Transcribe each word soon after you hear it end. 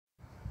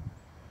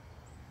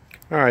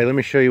Alright, let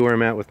me show you where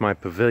I'm at with my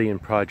pavilion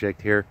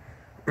project here.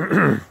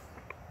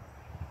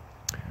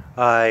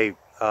 I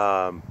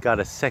got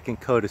a second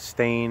coat of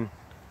stain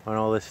on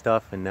all this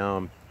stuff, and now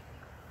I'm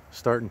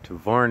starting to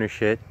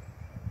varnish it.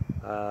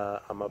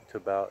 I'm up to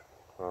about,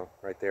 well,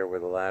 right there where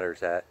the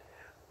ladder's at.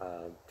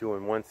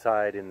 Doing one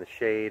side in the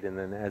shade, and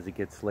then as it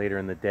gets later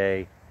in the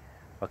day,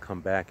 I'll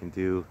come back and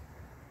do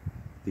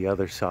the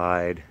other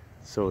side.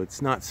 So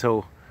it's not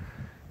so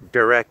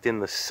direct in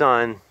the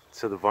sun,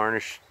 so the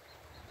varnish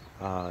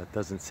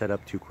doesn't set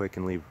up too quick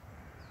and leave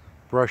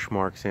brush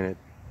marks in it.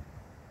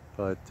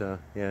 But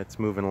yeah, it's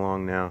moving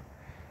along now.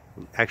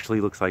 It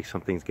actually looks like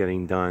something's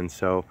getting done.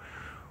 So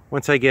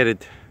once I get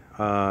it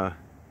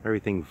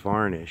everything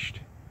varnished,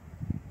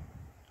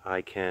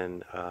 I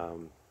can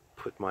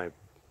put my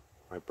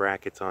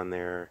brackets on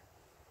there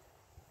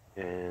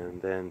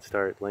and then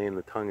start laying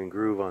the tongue and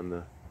groove on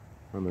the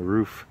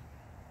roof.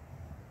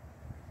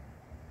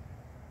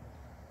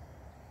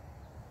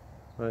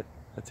 But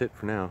that's it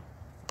for now.